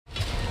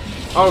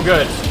Oh,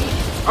 good.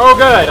 Oh,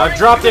 good. I've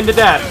dropped into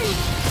death.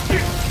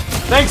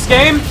 Thanks,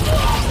 game.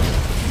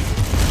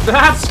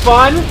 That's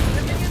fun.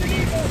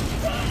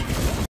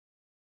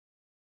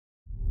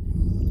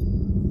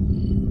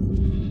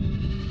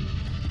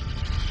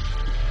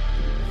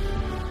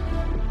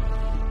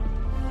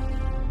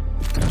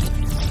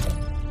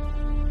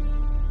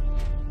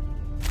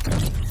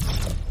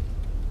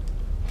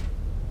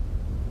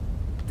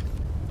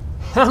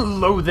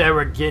 Hello there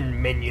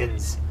again,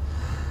 minions.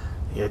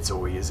 It's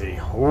easy.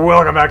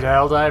 Welcome back to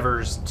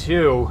Helldivers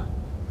 2.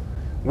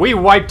 We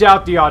wiped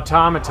out the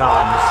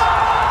automatons.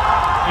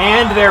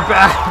 And they're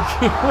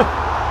back.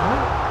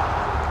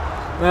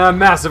 A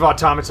massive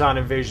automaton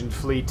invasion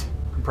fleet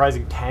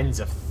comprising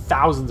tens of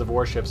thousands of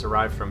warships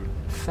arrived from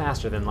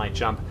faster-than-light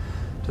jump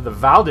to the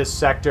Valdis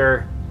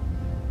sector.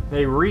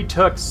 They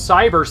retook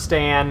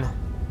Cyberstan.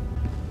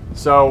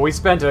 So we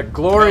spent a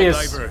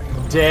glorious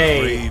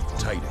day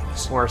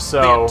or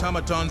so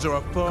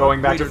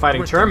going back to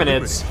fighting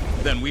Terminids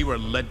than we were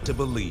led to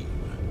believe.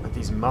 But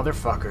these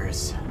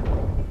motherfuckers.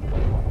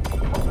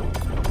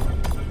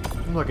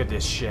 Look at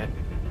this shit.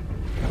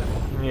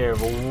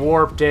 You've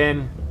warped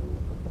in,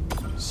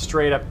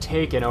 straight up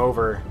taken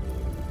over.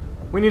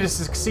 We need to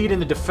succeed in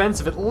the defense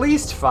of at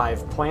least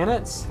 5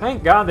 planets.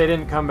 Thank God they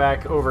didn't come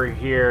back over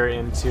here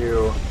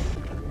into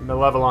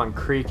Malevelon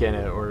Creek in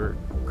it, or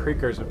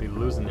Creekers would be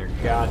losing their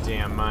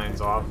goddamn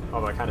minds off,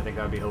 although I kind of think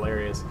that would be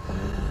hilarious.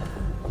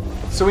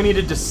 So we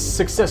needed to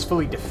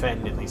successfully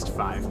defend at least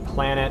 5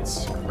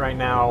 planets. Right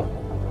now,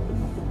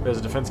 there's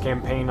a defense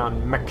campaign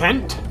on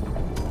Makent,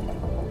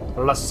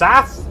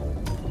 Lasath,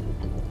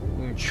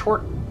 and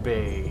Chort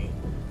Bay.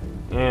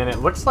 And it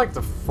looks like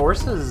the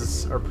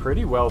forces are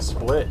pretty well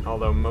split,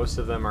 although most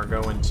of them are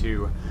going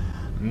to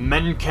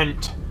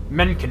Menkent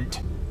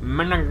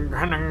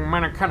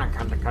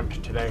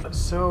today.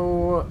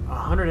 So,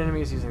 100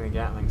 enemies using the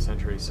Gatling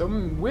Sentry. So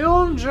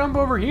we'll jump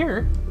over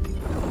here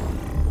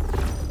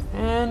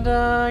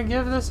and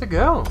give this a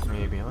go,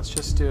 maybe. Let's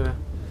just do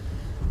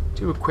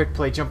a quick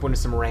play, jump into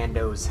some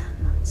randos,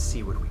 and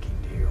see what we can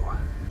do.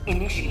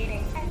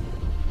 Initiating.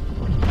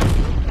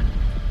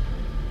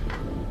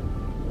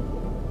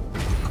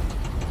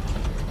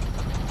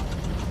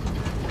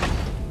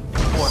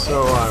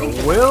 So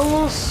I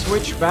will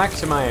switch back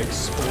to my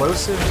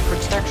explosive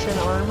protection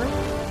armor.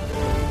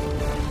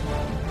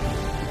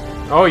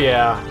 Oh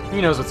yeah, he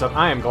knows what's up.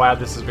 I am glad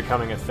this is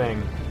becoming a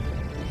thing.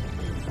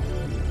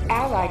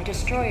 Allied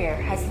destroyer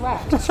has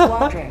left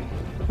squadron.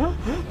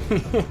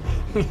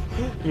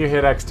 You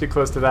hit X too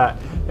close to that,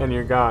 and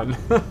you're gone.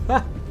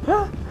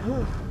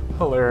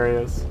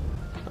 Hilarious.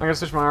 I'm gonna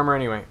switch my armor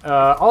anyway.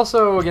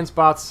 Also, against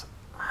bots,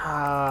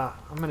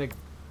 I'm gonna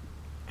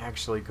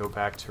actually go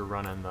back to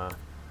running the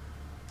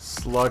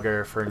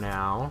Slugger for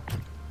now.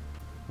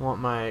 I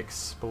want my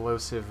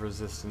explosive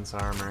resistance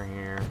armor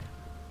here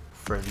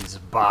for these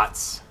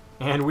bots.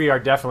 And we are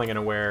definitely going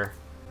to wear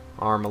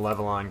our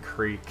Malevelon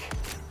Creek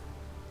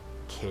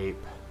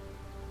cape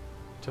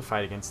to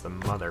fight against the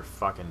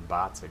motherfucking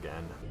bots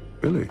again.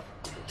 Really?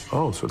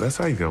 Oh, so that's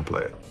how you're gonna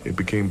play it. It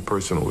became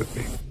personal with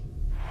me.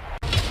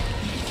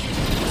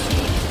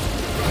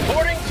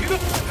 Reporting to the...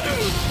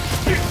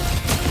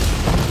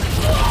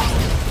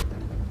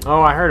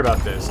 Oh, I heard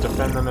about this.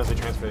 Defend them as they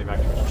transfer the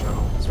evacuation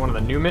shuttle. It's one of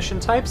the new mission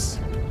types.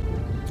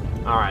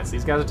 Alright, so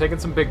these guys are taking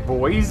some big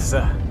boys.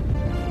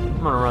 I'm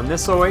gonna run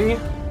this away.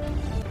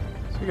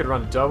 So we could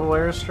run double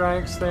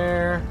airstrikes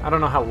there. I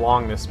don't know how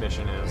long this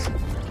mission is.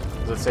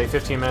 Does it say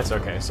 15 minutes?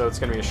 Okay, so it's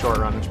gonna be a short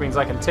run, which means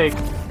I can take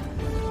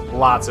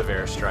lots of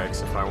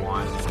airstrikes if I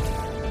want.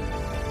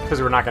 Because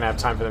we're not gonna have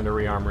time for them to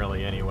rearm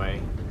really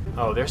anyway.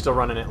 Oh, they're still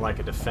running it like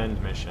a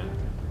defend mission.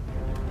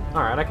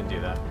 Alright, I can do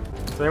that.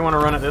 If they want to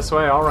run it this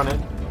way, I'll run it.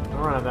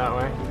 I'll run it that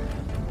way.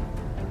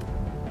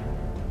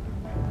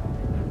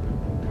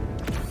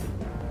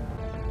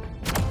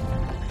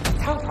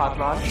 Helipod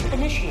launch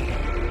initiated.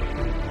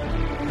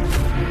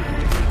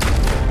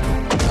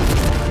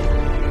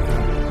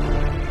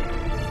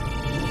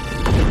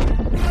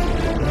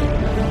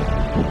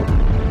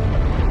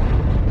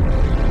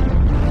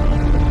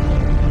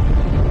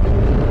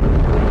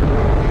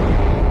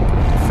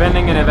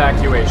 Defending an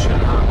evacuation,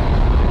 huh?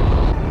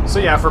 So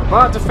yeah, for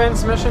bot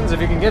defense missions,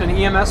 if you can get an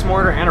EMS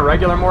mortar and a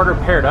regular mortar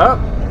paired up,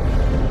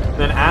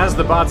 then as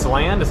the bots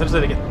land,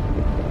 essentially they get...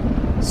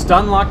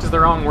 Stun-locked is the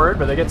wrong word,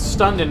 but they get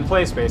stunned in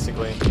place,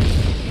 basically.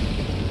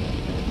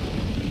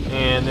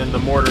 And then the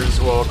mortars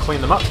will clean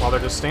them up while they're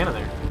just standing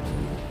there.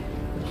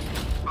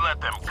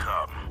 Let them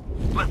come.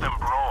 Let them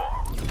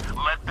brawl.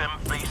 Let them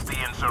face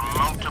the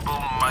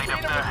insurmountable might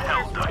of the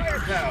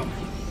Helldivers.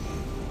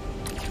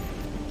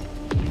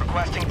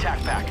 Requesting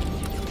TAC-back.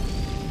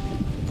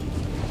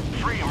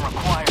 Freedom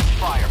requires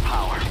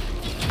firepower.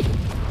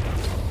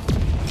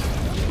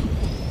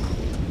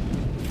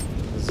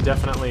 This is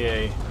definitely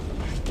a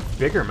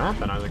bigger map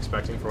than I was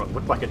expecting for what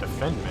looked like a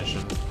defend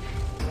mission.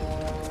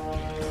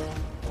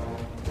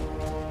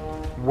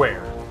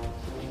 Where?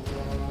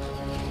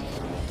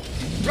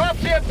 Drop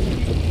ship!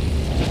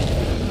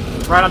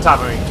 Right on top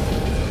of me.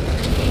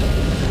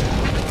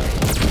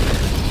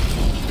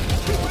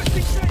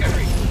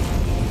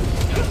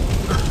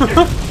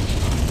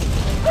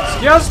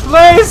 Excuse,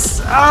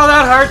 please! Oh,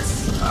 that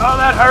hurts! Oh,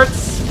 that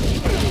hurts!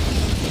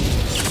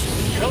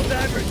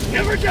 Helldivers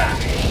never die!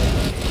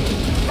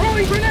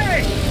 Throwing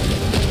grenade!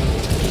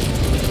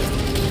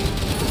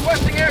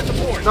 Requesting air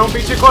support! Don't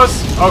be too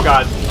close! Oh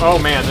god. Oh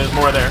man, there's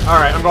more there.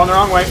 Alright, I'm going the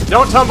wrong way.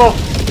 Don't tumble!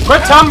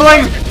 Quit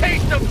tumbling!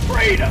 Taste of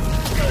freedom!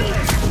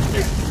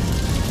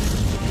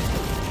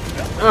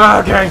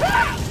 Okay.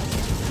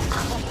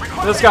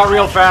 This got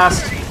real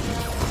fast.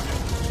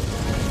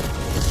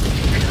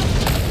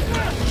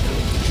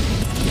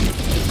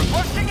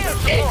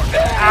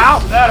 Ow!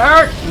 That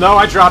hurt! No,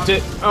 I dropped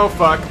it. Oh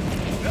fuck.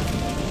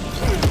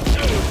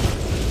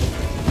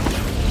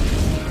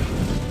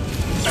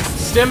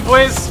 Stim,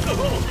 please.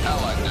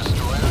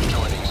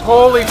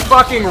 Holy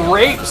fucking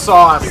rape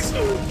sauce.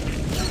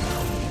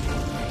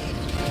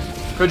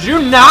 Could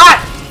you not?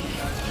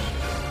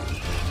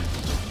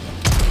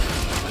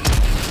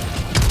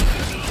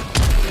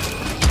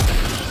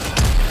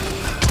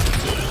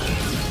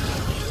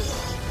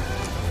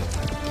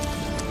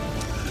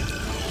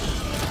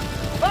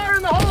 Fire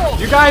in the hole!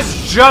 You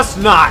guys just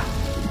not.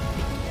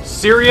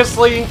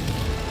 Seriously?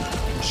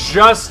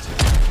 Just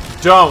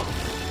don't.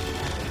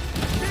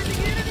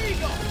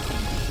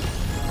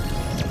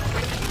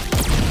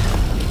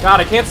 God,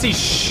 I can't see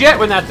shit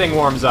when that thing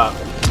warms up.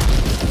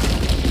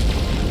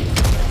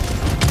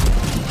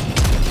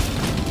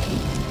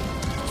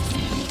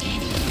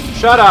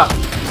 Shut up.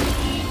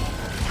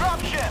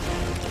 Drop ship!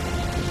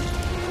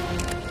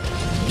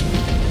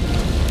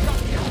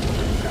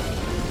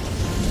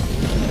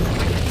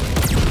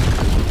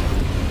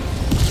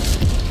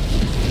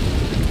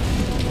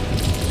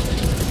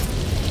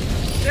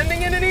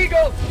 Sending in an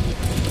eagle!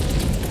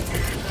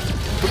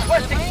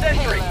 Requesting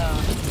sentry!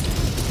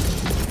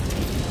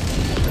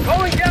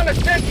 Calling down a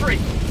sentry!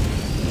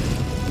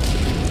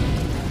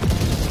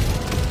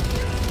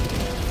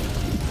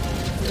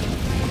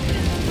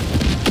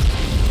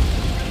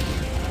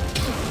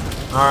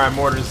 Alright,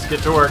 mortars,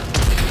 get to work.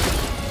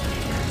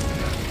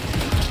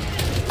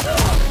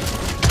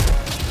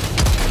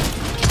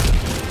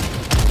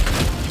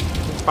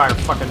 Fire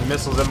fucking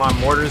missiles at my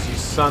mortars, you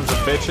sons of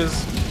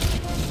bitches.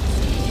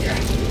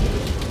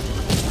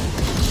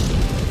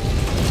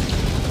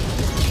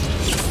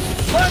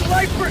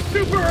 Floodlight for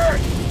Super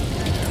Earth!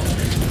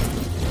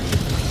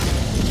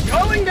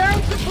 Calling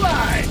down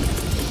supplies!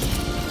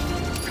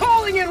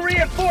 Calling in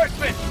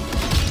reinforcements!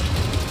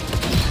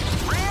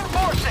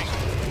 Reinforcing!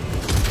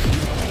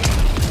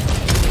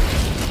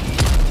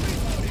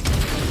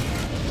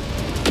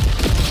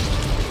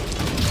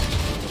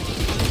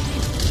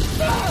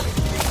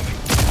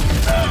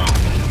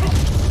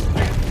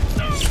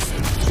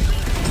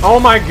 Oh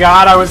my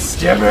god, I was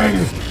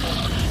stimming!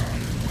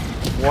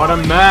 What a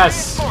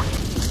mess!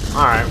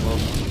 Alright, well,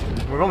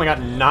 we've only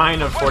got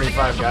 9 of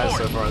 45 guys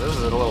so far. This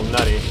is a little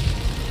nutty.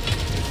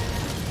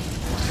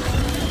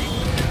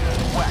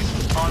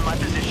 On my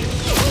position.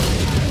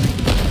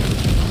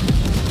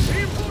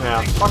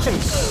 Yeah, fucking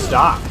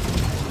stop.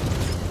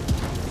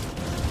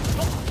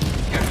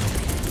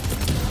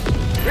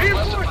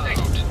 Reinforcing!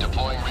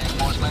 Deploying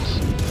reinforcements.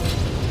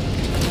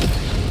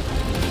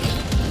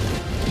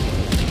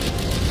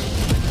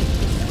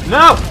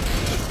 No!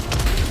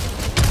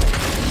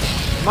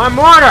 My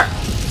mortar!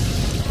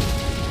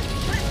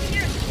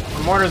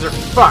 My mortars are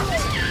fucked.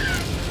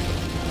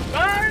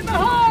 Fire in the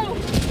hole!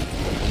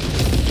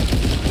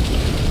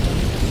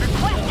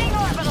 Requesting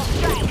orbital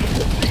strike.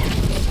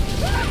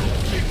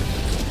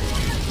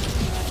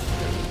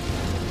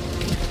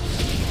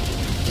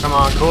 Come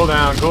on, cool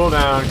down, cool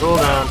down, cool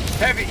down.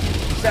 Heavy!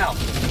 South!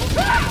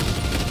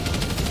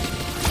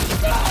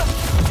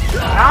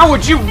 How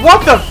would you?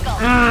 What the?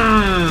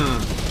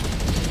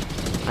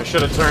 I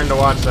should have turned to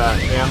watch that.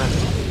 Damn it.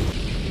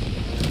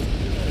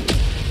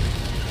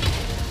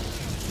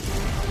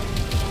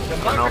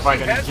 I don't know if I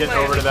can get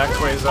over to that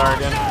Quasar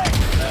again.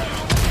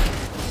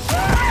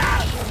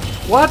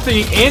 What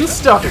the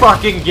insta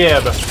fucking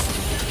gib?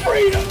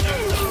 Freedom!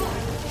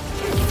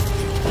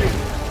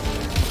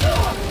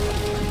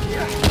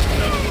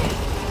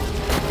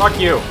 Fuck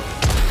you.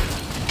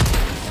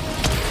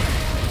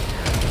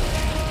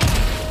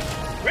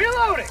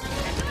 Reloading!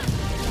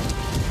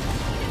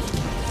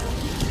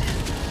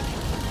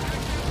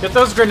 Get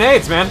those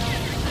grenades, man.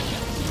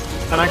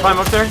 Can I climb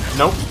up there?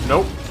 Nope,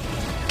 nope.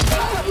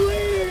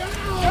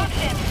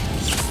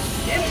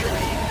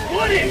 Injury!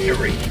 What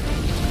injury?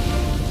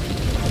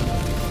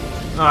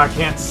 Oh, I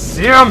can't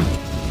see him.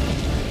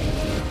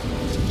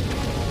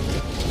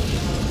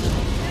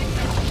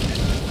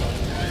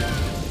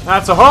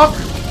 That's a hook.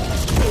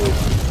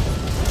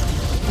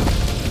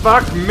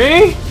 Fuck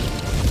me.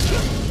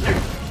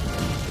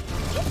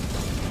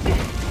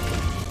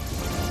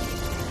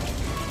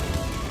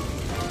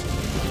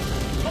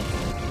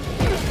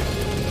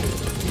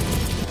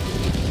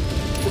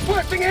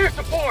 Requesting air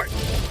support!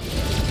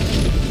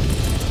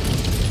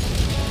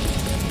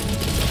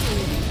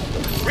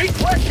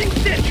 Requesting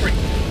sentry!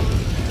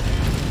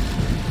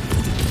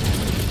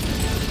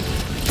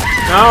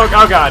 No,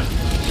 oh god.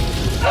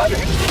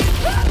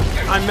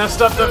 I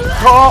messed up the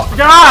call.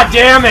 God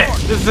damn it!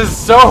 This is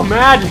so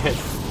madness.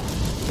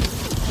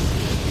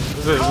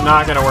 This is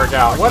not gonna work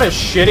out. What a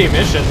shitty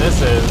mission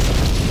this is.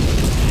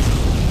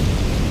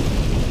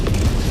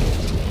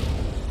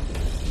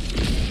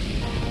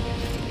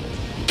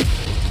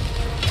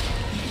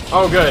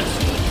 Oh good.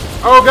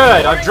 Oh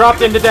good, I've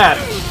dropped into death.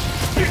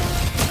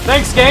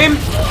 Thanks, game!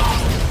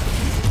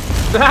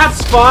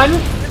 That's fun!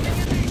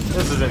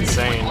 This is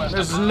insane.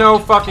 There's no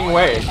fucking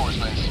way.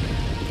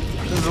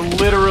 There's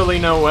literally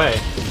no way.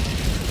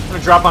 I'm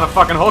gonna drop on a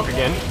fucking Hulk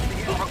again.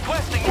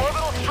 Requesting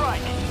orbital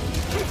strike.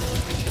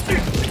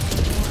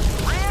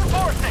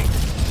 Reinforcing.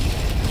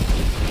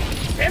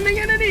 Sending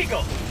in an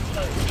eagle.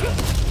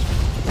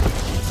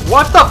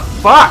 What the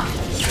fuck?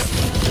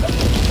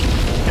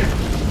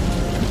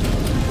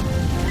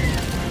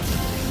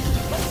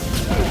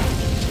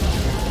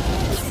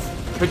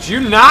 Could you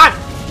not?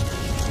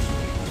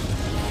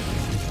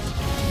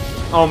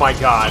 Oh my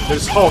god,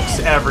 there's Hulks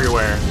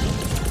everywhere.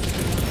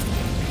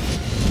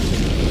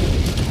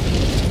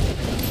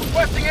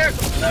 Requesting air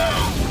support.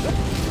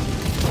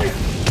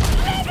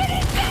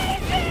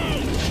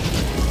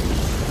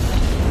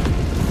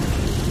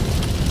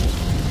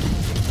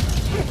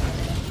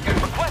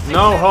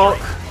 No, Hulk.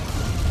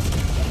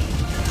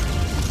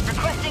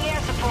 Requesting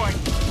air support.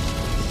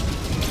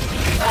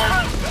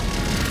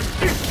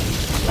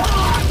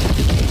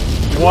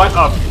 What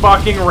a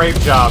fucking rape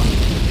job.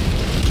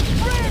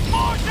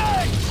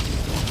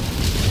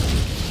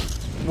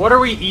 What are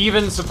we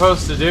even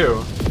supposed to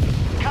do?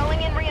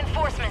 Calling in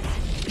reinforcements.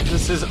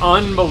 This is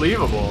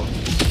unbelievable.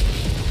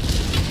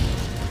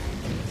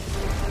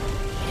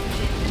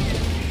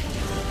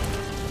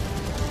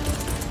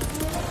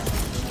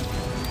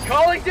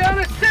 Calling down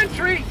a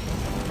sentry.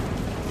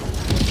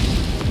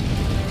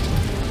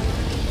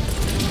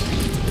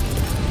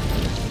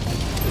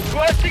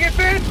 Requesting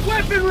advanced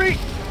weaponry.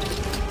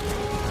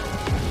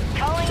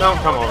 Calling Don't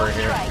in come orbital over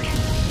here. strike.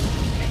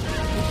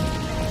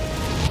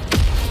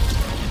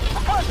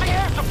 Requesting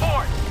air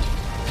support.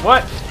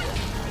 What?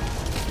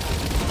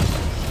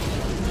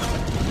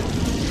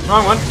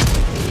 Wrong one.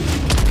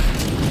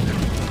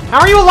 How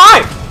are you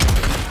alive?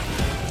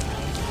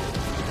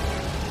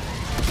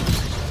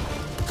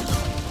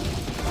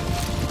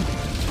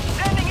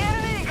 Sending in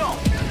an eagle.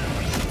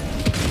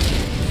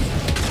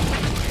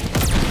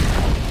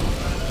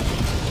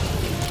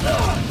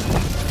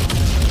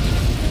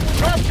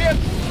 Dropship.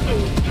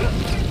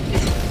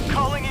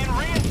 Calling in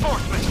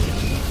reinforcements.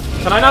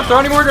 Can I not throw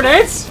any more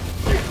grenades?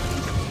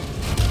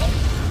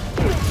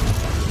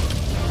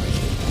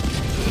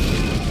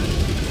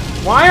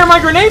 Why are my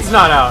grenades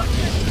not out?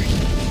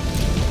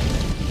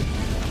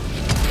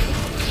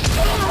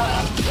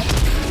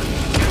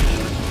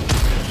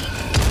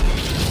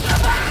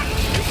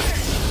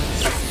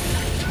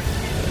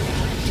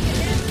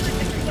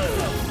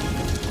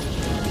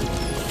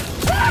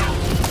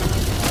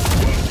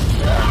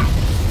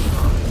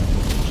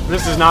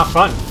 This is not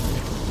fun.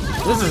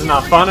 This is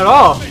not fun at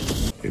all.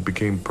 It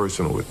became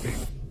personal with me.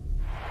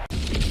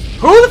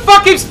 Who the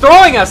fuck keeps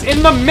throwing us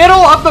in the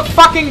middle of the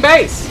fucking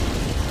base?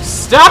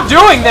 Stop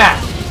doing that!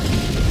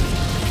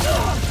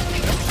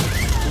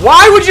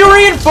 Why would you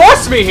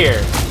reinforce me here?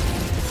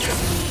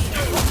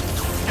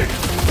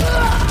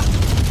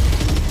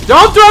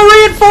 Don't throw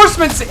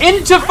reinforcements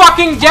into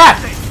fucking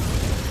death!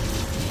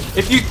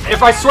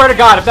 If I swear to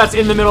God, if that's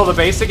in the middle of the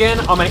base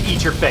again, I'm gonna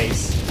eat your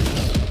face.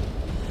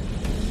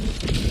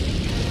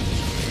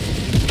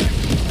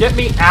 Get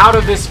me out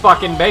of this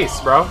fucking base,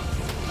 bro.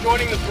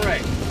 Joining the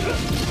fray.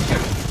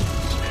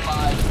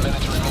 5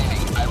 minutes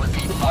remaining. I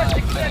repeat,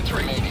 5 minutes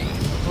remaining.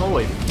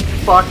 Holy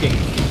fucking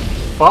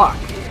fuck.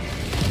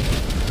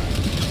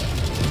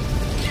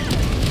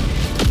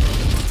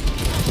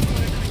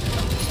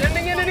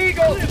 Sending in an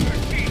eagle.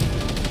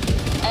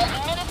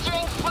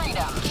 Administering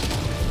freedom.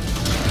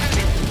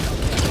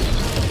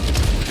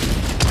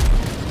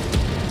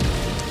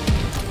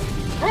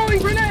 Throwing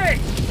grenade.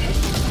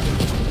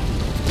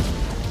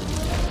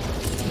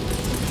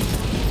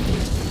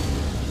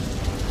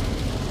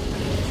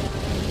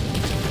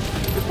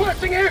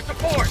 Requesting air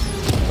support.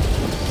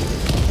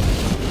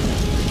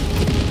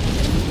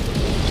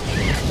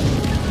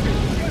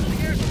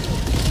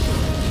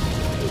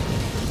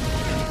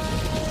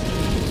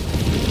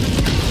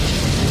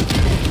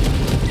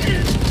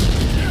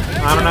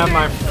 I don't have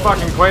my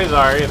fucking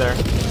quasar either.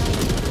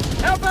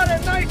 How about a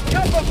nice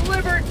cup of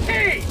liver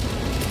tea?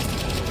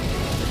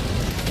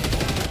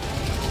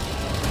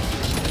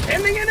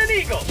 Sending in an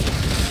eagle.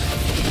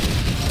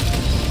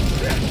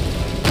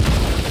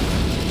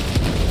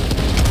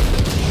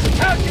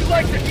 How'd you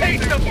like the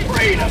taste of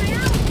freedom?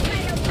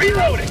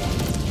 Reloading.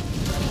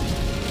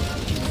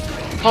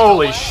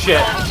 Holy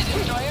shit.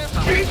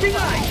 Changing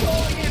eyes.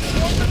 Calling in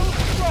orbital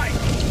strike.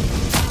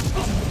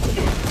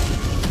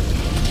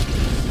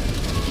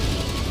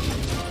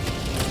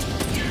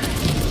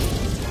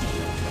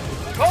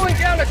 Calling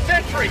down a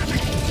sentry.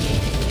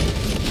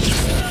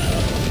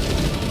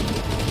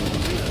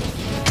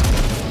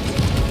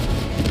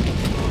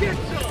 Get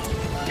some!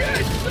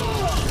 Get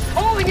some!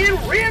 Calling in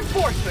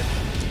reinforcements.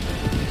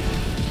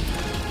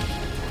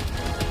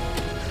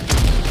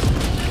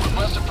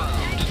 Request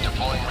approved.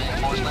 Deploying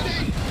reinforcements.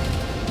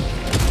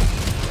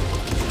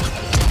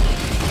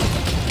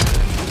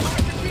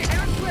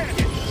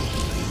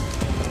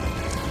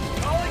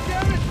 Calling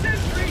down a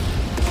sentry.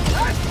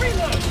 Last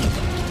reload.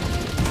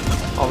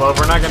 Although if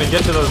we're not going to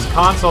get to those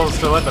consoles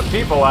to let the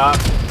people out,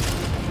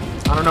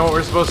 I don't know what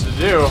we're supposed to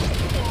do.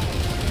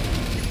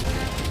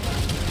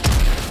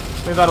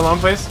 Leave that alone,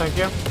 please. Thank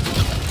you.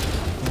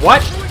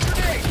 What?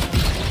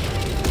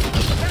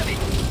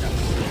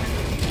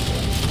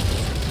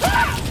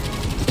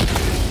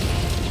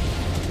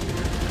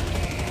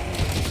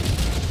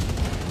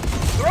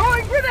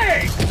 Throwing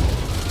grenade.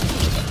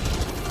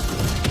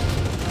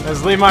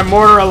 Let's leave my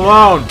mortar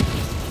alone.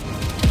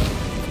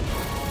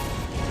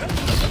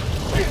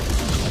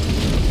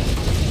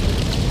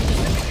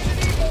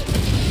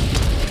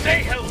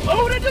 Say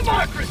hello to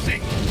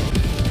democracy.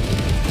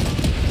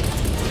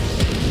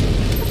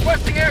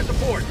 Requesting air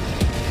support.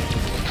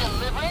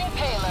 Delivering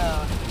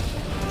payload.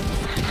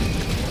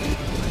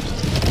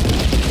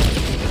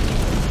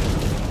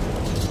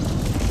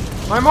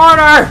 My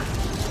mortar!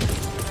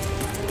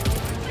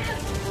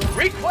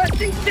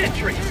 Requesting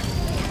sentry.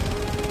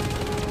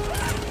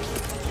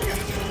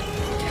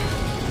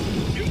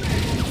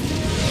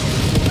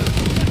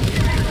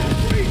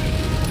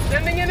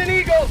 Sending in an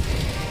eagle.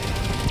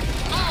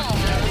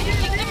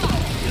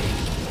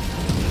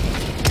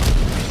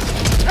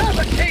 Have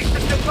a taste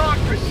of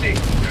democracy.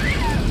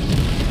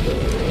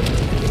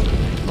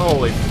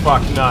 Holy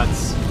fuck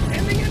nuts.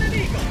 Sending in an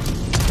eagle.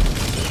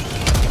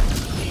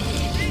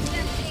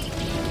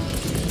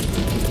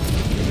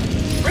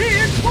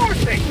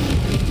 Reinforcing.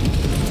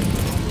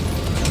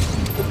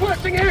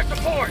 Requesting air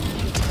support.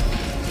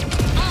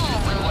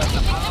 Request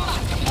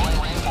approved. Deploying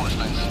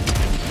reinforcements.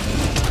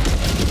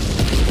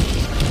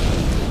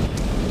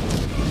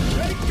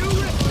 Ready to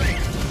listen.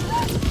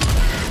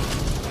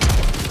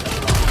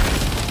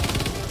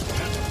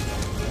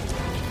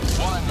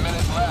 1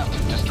 minute left.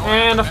 Destroy.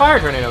 And a fire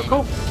tornado.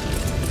 Cool.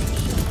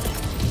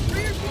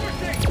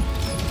 Reinforcing.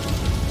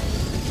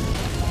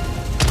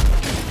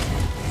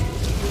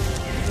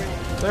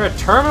 Is there a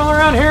terminal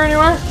around here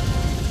anywhere?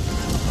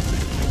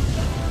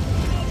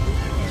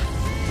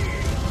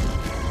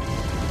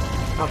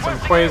 Got some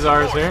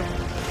quasars here.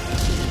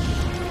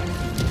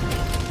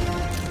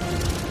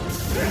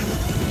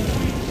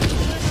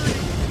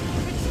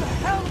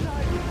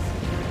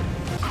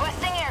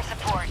 Requesting air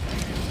support.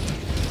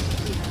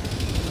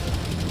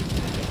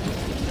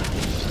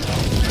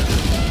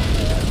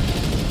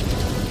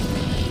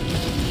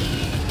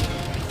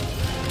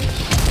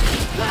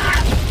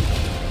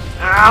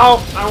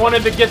 Ow! I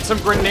wanted to get some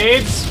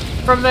grenades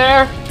from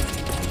there.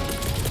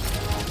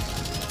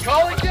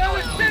 Calling down a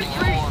In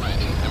sentry.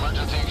 orbit.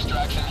 Emergency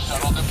extraction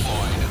shuttle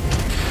deployed.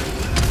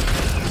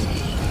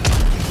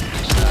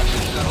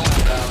 Extraction shuttle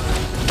inbound.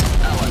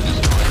 Allied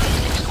destroyer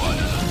taking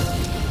squadron.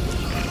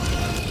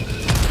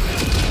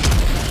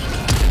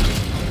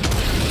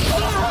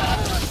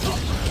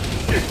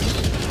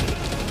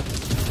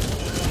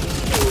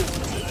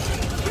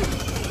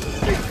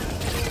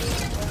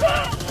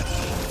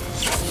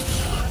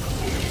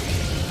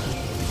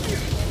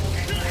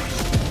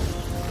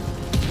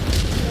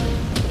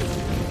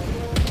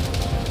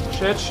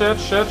 Shit, shit,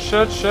 shit,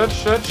 shit, shit,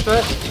 shit,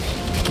 shit.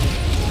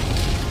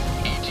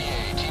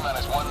 ETA,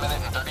 T-minus 1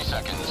 minute and 30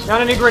 seconds. Got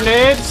any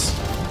grenades?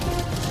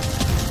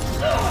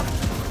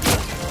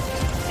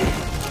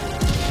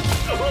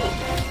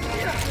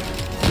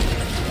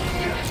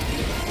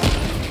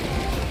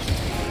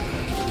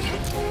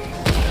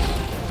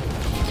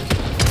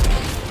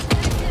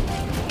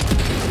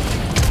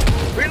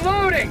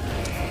 Reloading.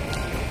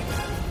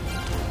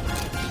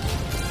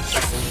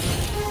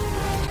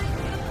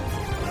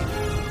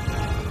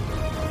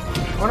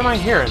 What am I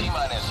hearing?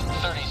 T-minus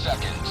 30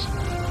 seconds.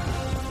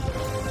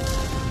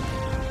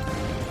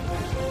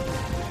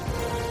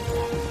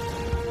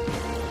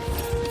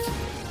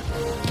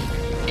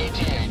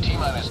 ETA,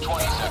 T-minus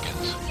 20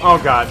 seconds. Oh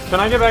god. Can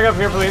I get back up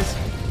here, please?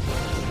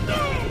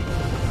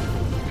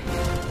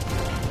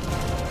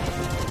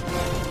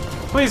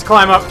 Please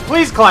climb up.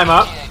 Please climb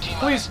up. ETA, T-minus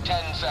Please.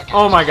 10 seconds.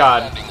 Oh my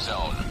god. Landing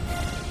zone.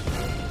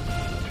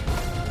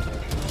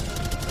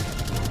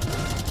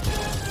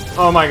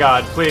 Oh my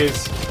god,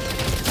 please.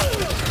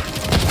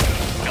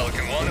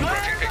 Pelican 1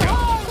 approaching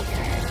pickup.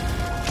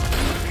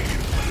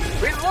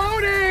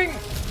 Reloading.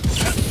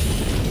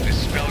 This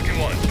is Pelican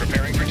 1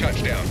 preparing for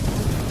touchdown.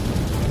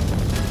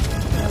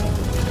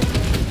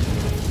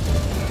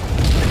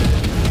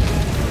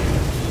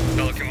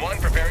 Pelican 1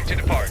 preparing to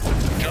depart.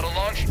 Shuttle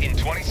launch in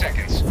 20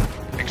 seconds.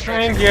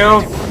 Extraction Thank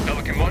you. complete.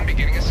 Pelican 1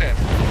 beginning ascent.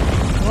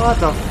 What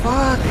the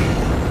fuck?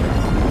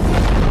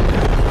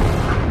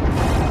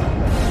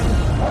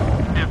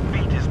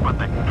 Defeat is but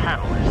the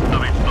catalyst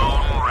of its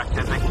own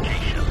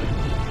rectification.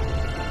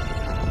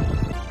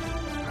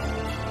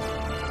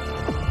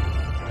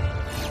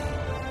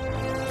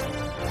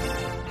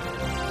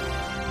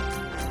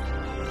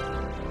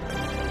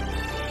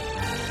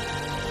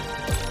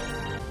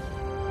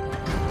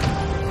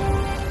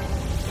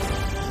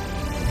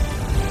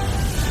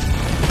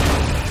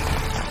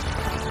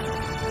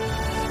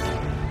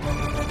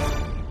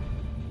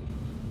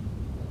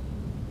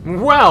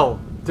 Well,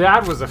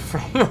 that was a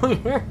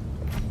failure.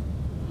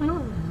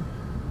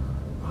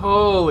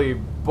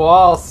 Holy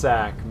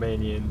ballsack,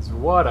 minions.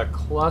 What a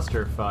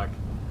clusterfuck.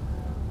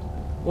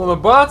 Well, the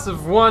bots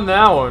have won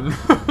that one.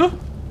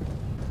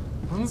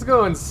 Let's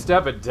go and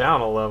step it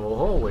down a level.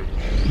 Holy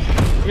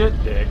shit,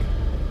 dick.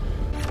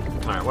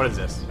 Alright, what is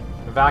this?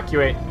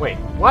 Evacuate. Wait,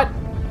 what?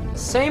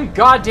 Same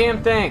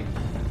goddamn thing.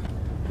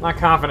 Not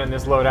confident in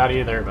this loadout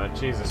either, but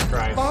Jesus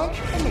Christ. Launch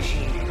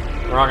initiated.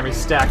 We're all gonna be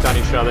stacked on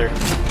each other.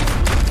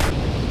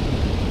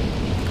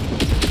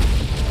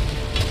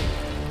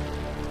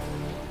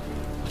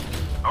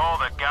 All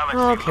the galaxy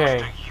Okay.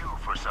 looks to you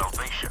for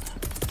salvation.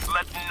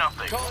 Let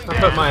nothing I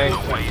put my stand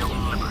in the way of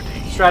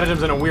liberty.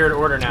 stratagems in a weird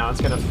order now. It's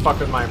gonna fuck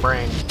with my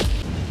brain.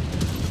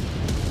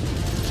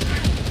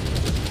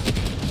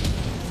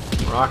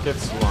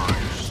 Rockets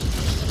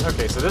launched.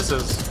 Okay, so this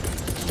is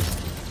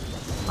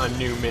a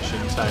new mission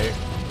type.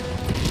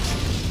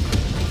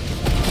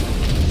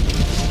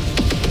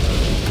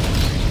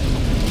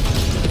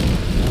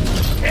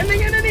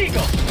 Ending in an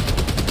eagle.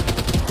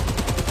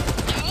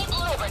 Keep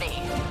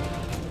liberty.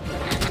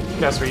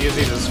 Guess we use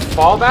these as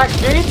fallback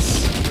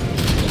gates?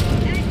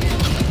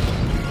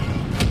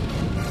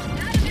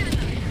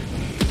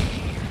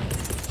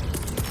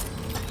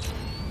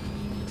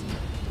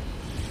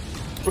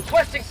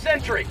 Requesting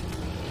sentry.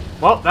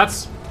 Well,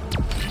 that's...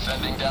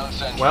 Sending down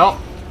sentry.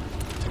 well...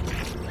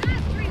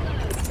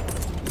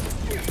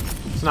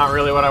 it's not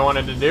really what I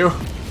wanted to do.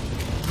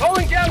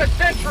 Calling down a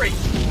sentry.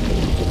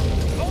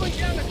 Calling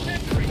down a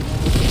sentry.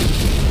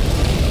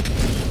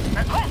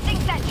 Requesting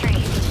sentry.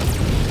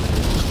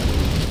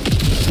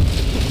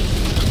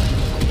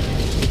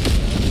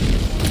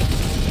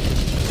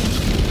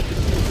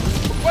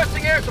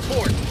 Requesting air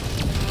support.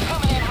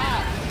 Coming in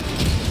hot.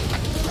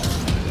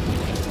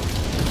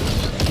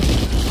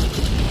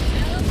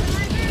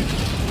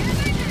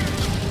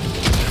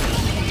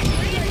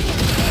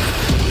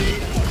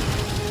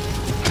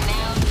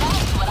 Now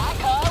that's what I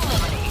call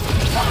liberty.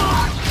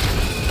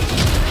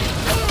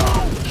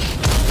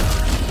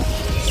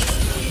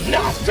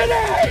 Not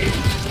today.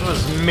 That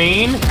was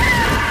mean.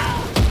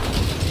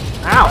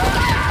 Ow!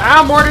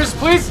 Ow, mortars,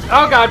 please!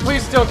 Oh god,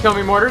 please don't kill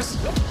me, mortars.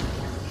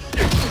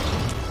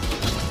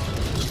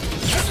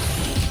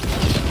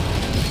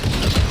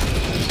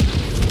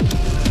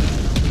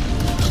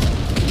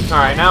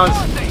 Alright,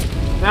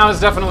 now is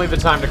definitely the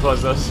time to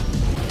close this.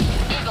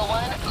 Eagle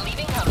 1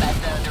 leaving combat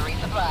zone to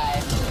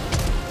resupply.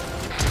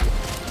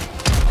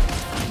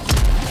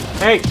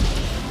 Hey!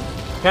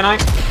 Can I?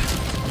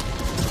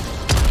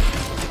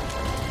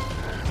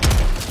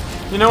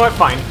 You know what?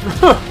 Fine.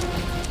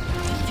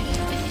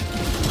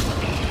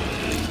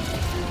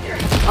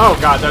 Oh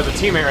god, there's a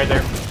teammate right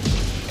there.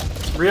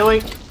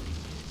 Really?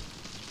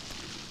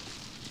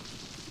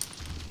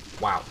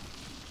 Wow.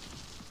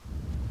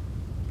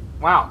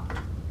 Wow.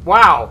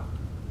 Wow!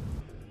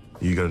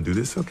 You gonna do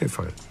this? Okay,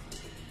 fine.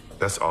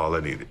 That's all I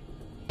needed.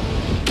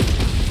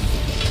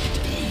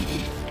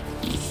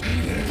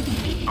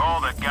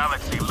 All the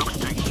galaxy looks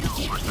to you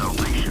for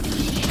salvation.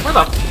 Where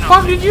the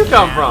fuck did you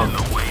come Stand from? in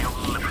the way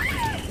of liberty.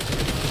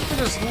 I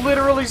just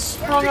literally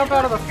sprung up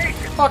out of the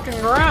fucking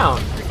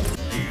ground.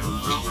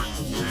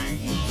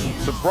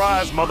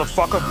 Surprise,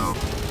 motherfucker.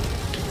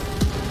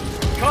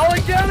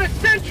 Calling down a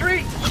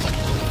sentry.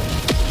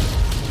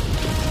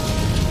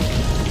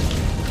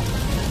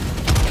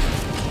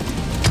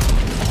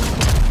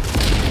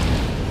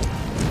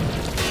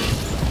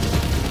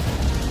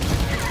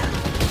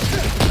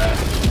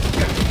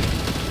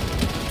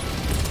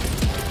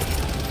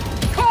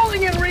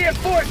 Calling in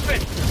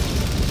reinforcements.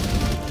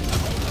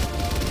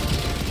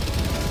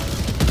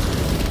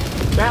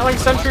 Battling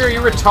Sentry, are you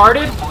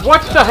retarded?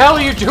 What the hell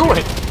are you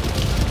doing?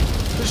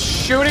 Just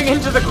shooting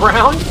into the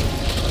ground?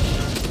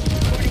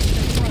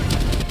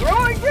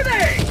 Throwing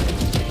grenade.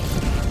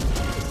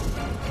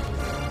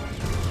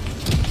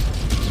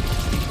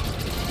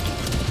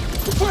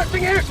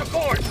 Requesting air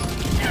support.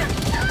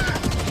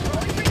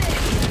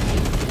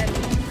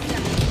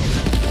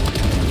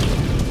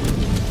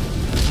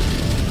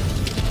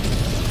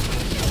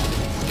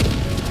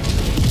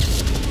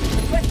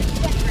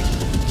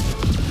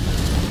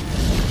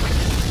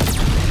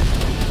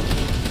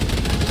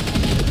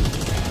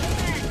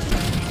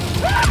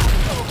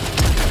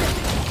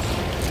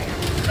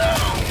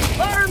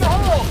 Fire in the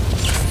hole!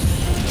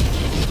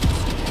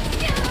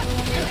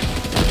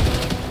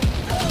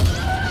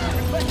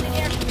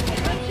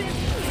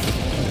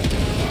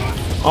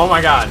 Oh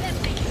my god.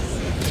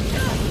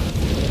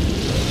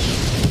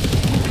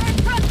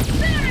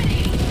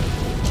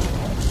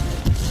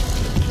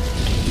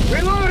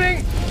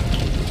 Reloading!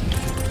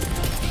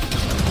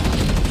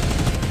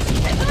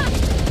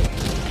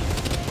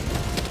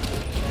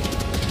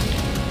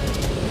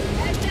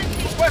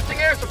 Requesting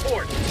air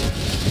support!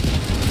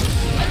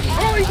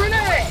 Throwing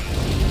grenade!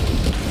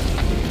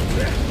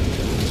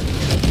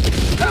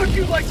 How'd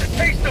you like the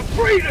taste of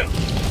freedom?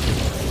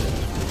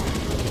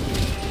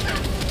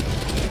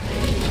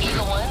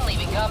 Eagle 1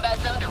 leaving combat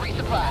zone to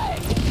resupply.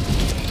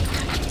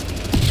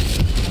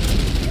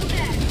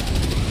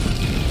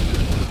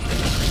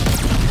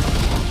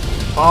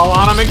 Fall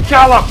on him and kill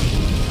him!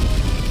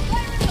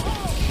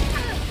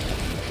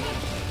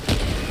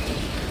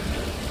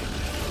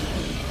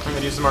 I'm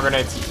gonna use some more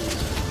grenades.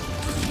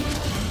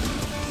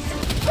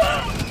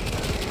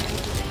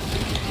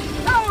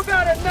 How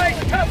about a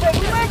nice cup of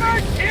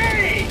liver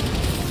tea?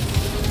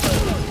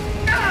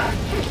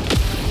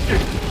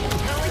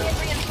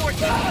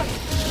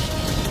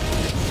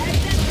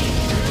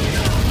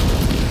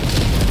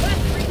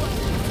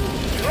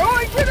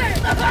 Throwing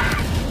grenade!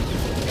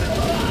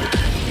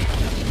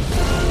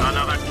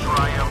 Another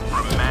triumph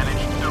for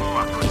managed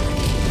democracy.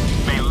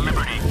 May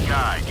liberty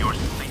guide your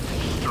safe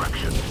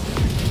destruction.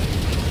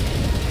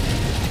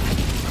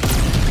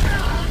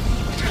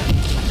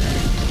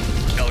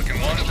 Pelican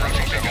 1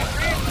 approaching pickup.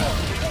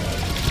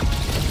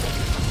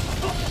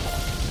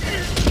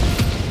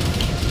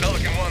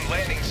 Pelican 1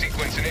 landing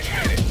sequence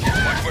initiated.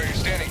 Watch where you're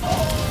standing.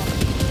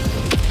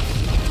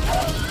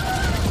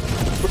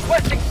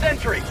 Requesting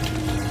sentry.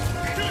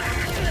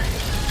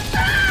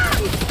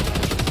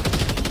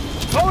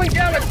 Calling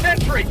down a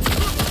sentry.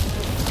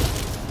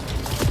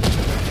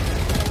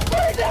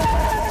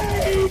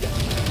 Grenade!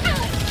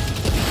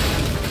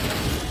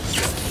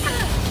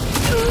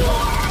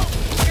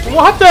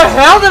 What the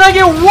hell did I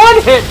get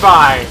one hit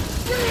by?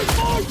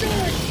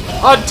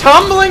 A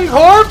tumbling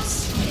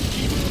corpse?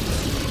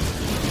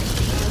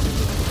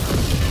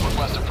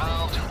 Request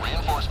approved.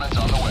 Reinforcements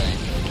on the way.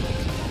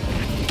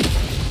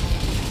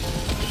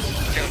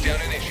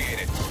 Countdown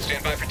initiated.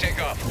 Stand by for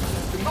takeoff.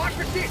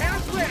 Democracy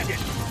has landed.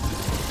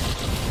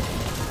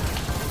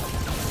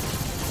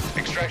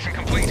 Extraction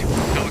complete.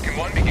 Pelican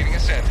 1 beginning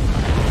ascent.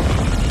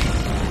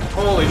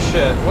 Holy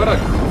shit, what a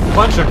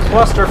bunch of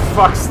cluster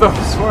fucks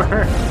those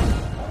were.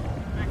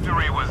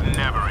 Victory was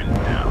never in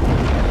doubt.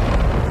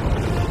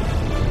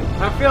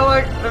 I feel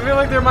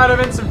like there might have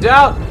been some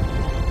doubt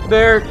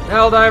there,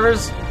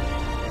 Helldivers.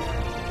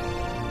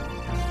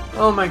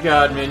 Oh my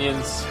god,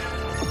 minions.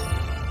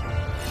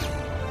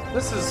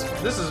 This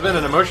has been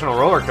an emotional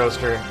roller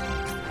coaster.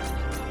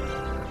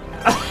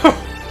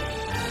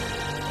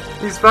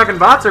 These fucking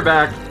bots are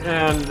back,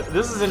 and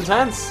this is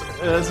intense.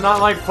 It's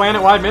not like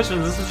planet-wide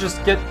missions. This is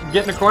just get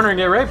in a corner and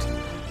get raped.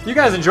 You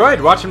guys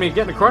enjoyed watching me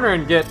get in a corner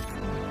and get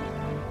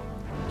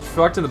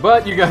fucked in the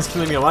butt. You guys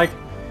can leave me a like.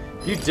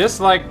 If you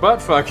dislike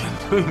butt fucking,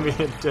 leave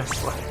me a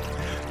dislike.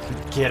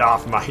 Get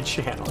off my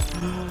channel.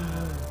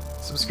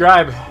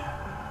 Subscribe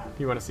if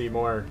you want to see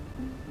more.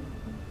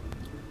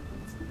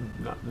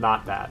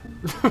 Not that.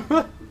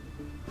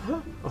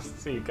 I'll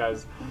see you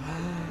guys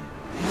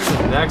in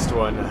the next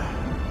one.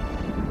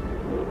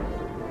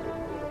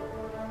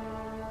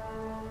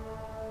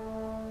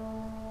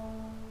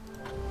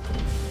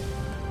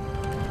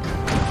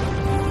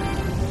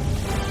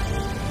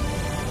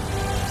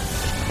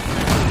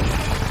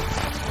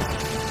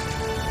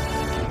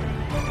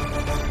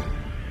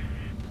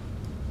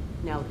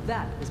 Now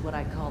that is what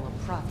I call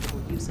a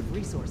profitable use of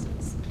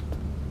resources.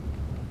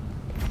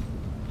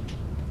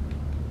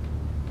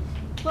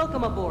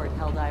 Welcome aboard,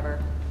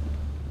 Helldiver.